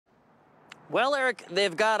Well, Eric,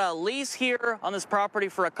 they've got a lease here on this property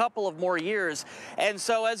for a couple of more years. And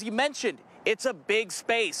so, as you mentioned, it's a big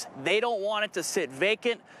space. They don't want it to sit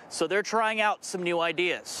vacant, so they're trying out some new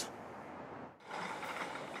ideas.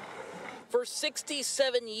 For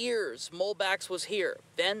 67 years, Molbak's was here.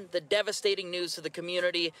 Then the devastating news to the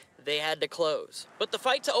community, they had to close. But the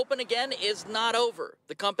fight to open again is not over.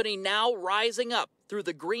 The company now rising up through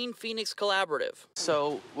the Green Phoenix Collaborative.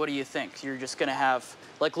 So what do you think? You're just gonna have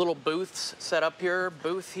like little booths set up here,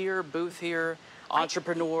 booth here,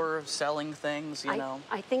 entrepreneur selling things, you know?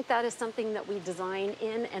 I think that is something that we design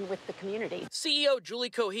in and with the community. CEO Julie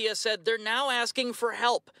Kohia said they're now asking for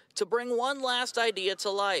help to bring one last idea to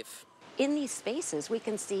life. In these spaces, we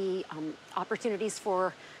can see opportunities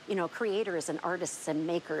for, creators and artists and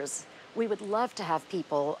makers. We would love to have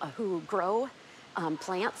people who grow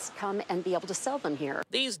plants come and be able to sell them here.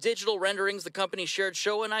 These digital renderings the company shared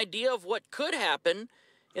show an idea of what could happen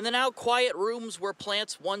in the now quiet rooms where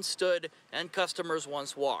plants once stood and customers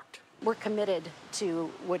once walked. We're committed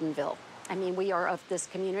to Woodinville. I mean, we are of this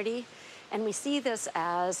community, and we see this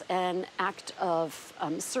as an act of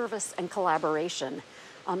service and collaboration.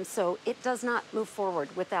 So it does not move forward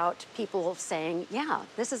without people saying, yeah,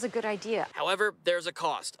 this is a good idea. However, there's a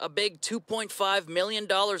cost. A big $2.5 million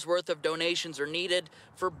worth of donations are needed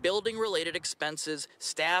for building-related expenses,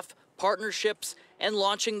 staff, partnerships, and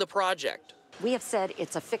launching the project. We have said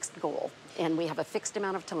it's a fixed goal, and we have a fixed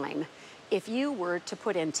amount of time. If you were to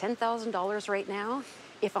put in $10,000 right now,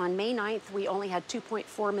 if on May 9th we only had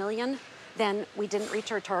 $2.4 million, then we didn't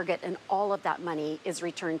reach our target, and all of that money is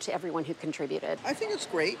returned to everyone who contributed. I think it's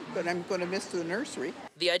great, but I'm going to miss the nursery.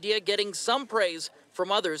 The idea getting some praise from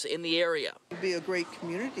others in the area. It'll be a great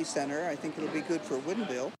community center. I think it'll be good for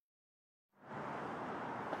Woodinville.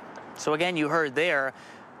 So again, you heard there,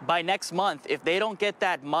 by next month, if they don't get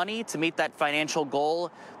that money to meet that financial goal,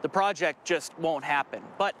 the project just won't happen.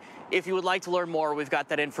 But if you would like to learn more, we've got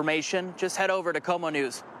that information. Just head over to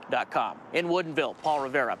KOMOnews.com. In Woodinville, Paul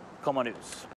Rivera, KOMO News.